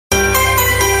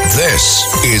This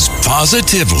is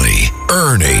Positively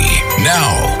Ernie.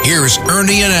 Now, here's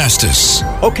Ernie Anastas.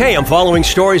 Okay, I'm following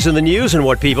stories in the news and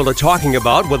what people are talking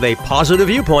about with a positive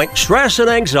viewpoint. Stress and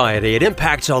anxiety, it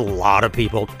impacts a lot of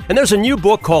people. And there's a new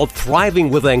book called Thriving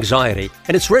with Anxiety,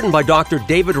 and it's written by Dr.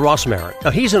 David Rosmarin.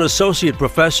 Now, he's an associate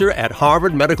professor at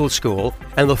Harvard Medical School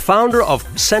and the founder of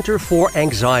Center for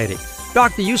Anxiety.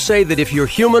 Doctor, you say that if you're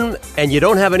human and you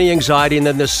don't have any anxiety,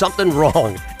 then there's something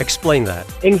wrong. Explain that.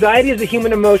 Anxiety is a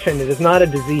human emotion. It is not a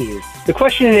disease. The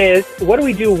question is, what do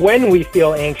we do when we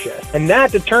feel anxious? And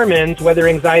that determines whether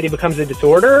anxiety becomes a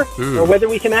disorder or whether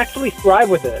we can actually thrive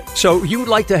with it. So you would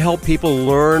like to help people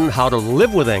learn how to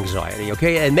live with anxiety,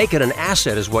 okay, and make it an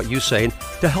asset is what you say,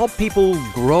 to help people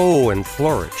grow and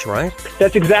flourish, right?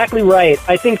 That's exactly right.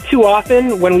 I think too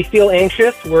often when we feel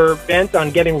anxious, we're bent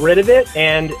on getting rid of it,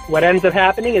 and what ends up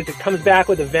happening is it comes back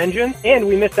with a vengeance, and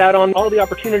we miss out on all the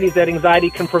opportunities that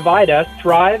anxiety can provide us,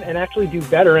 thrive, and actually do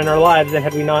better in our lives than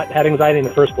had we not had anxiety in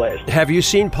the first place. Have you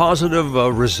seen positive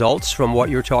results from what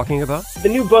you're talking about? The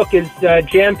new book is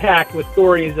jam-packed with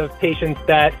stories of patients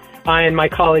that I and my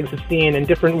colleagues have seen in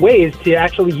different ways to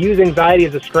actually use anxiety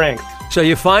as a strength. So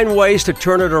you find ways to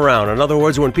turn it around. In other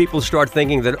words, when people start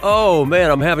thinking that, oh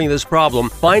man, I'm having this problem,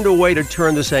 find a way to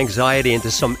turn this anxiety into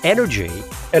some energy.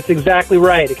 That's exactly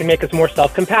right. It can make us more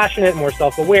self-compassionate, more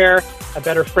self-aware, a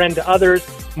better friend to others,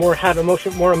 more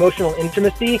emotional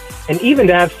intimacy, and even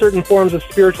to have certain forms of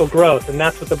spiritual growth. And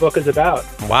that's what the book is about.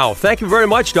 Wow. Thank you very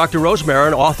much, Dr.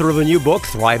 Rosmarin, author of the new book,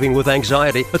 Thriving with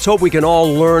Anxiety. Let's hope we can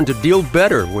all learn to deal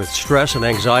better with stress and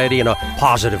anxiety in a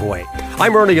positive way.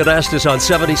 I'm Ernie Anastas on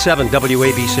 77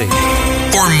 WABC.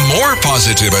 For more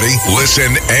positivity,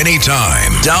 listen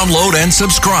anytime. Download and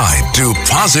subscribe to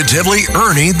Positively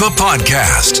Ernie the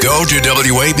podcast. Go to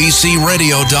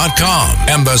WABCRadio.com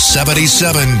and the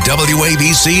 77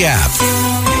 WABC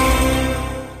app.